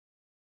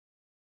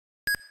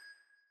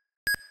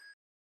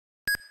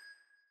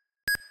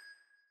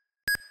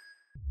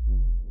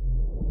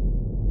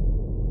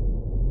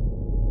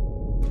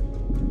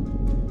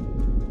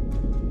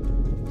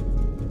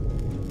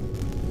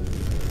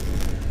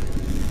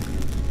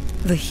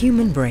The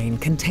human brain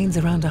contains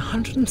around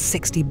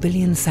 160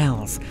 billion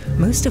cells,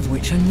 most of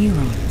which are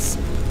neurons.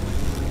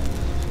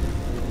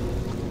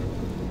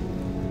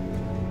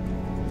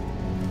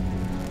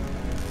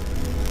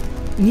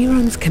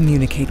 Neurons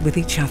communicate with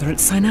each other at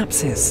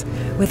synapses,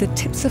 where the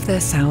tips of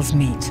their cells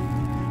meet.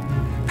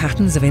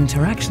 Patterns of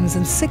interactions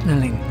and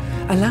signaling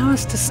allow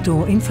us to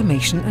store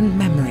information and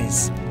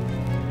memories.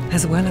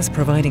 As well as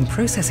providing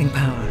processing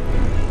power,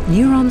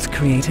 neurons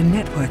create a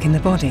network in the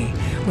body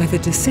where the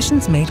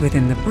decisions made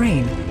within the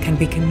brain can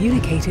be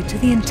communicated to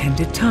the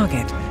intended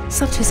target,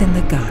 such as in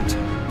the gut.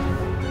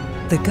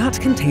 The gut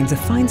contains a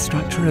fine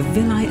structure of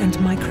villi and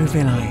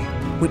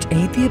microvilli, which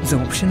aid the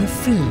absorption of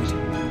food.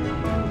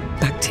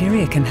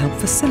 Bacteria can help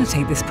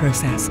facilitate this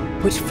process,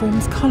 which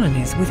forms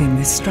colonies within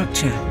this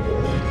structure.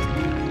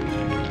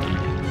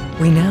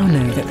 We now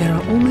know that there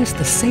are almost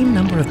the same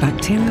number of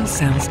bacterial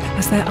cells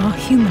as there are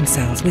human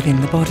cells within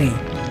the body.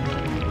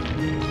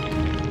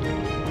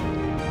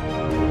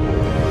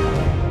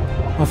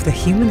 Of the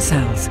human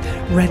cells,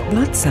 red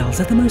blood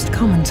cells are the most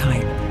common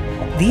type.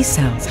 These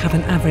cells have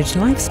an average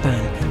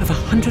lifespan of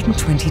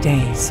 120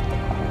 days.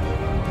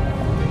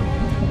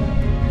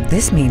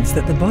 This means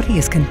that the body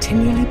is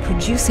continually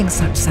producing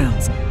such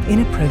cells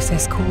in a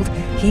process called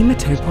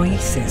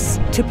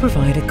hematopoiesis to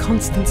provide a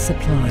constant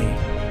supply.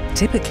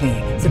 Typically,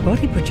 the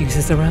body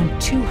produces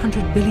around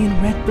 200 billion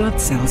red blood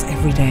cells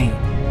every day.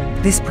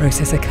 This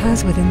process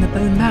occurs within the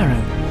bone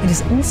marrow and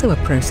is also a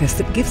process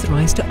that gives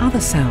rise to other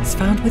cells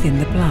found within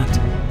the blood,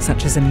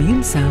 such as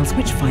immune cells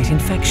which fight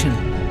infection.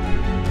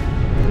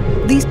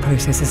 These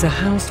processes are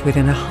housed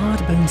within a hard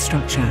bone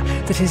structure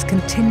that is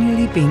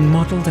continually being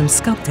modelled and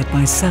sculpted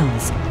by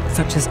cells,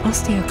 such as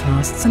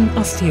osteoclasts and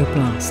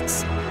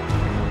osteoblasts.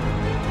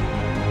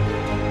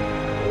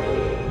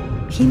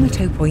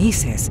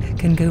 Hematopoiesis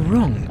can go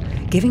wrong,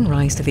 giving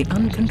rise to the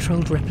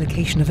uncontrolled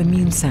replication of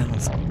immune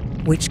cells,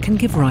 which can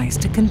give rise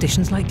to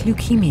conditions like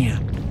leukemia.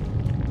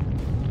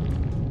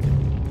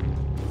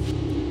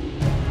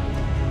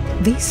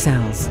 These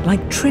cells,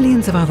 like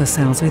trillions of other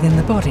cells within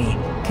the body,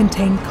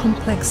 contain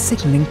complex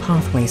signaling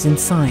pathways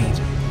inside.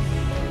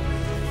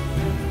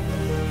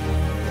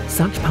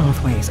 Such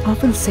pathways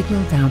often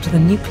signal down to the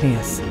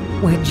nucleus,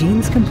 where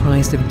genes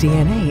comprised of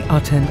DNA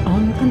are turned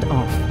on and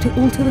off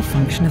to alter the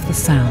function of the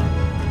cell.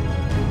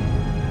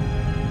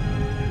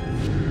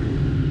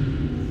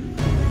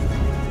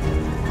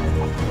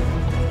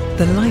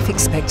 The life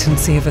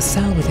expectancy of a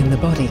cell within the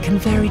body can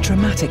vary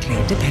dramatically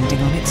depending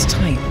on its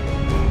type.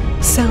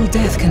 Cell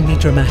death can be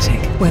dramatic,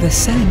 where the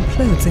cell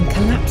implodes and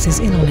collapses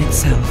in on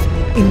itself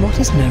in what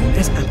is known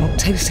as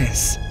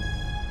apoptosis.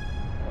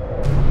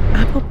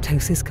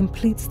 Apoptosis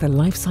completes the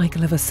life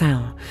cycle of a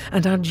cell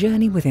and our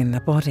journey within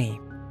the body.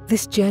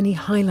 This journey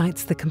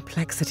highlights the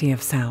complexity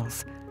of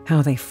cells,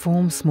 how they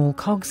form small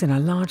cogs in a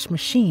large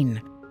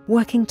machine,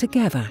 working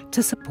together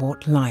to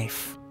support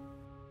life.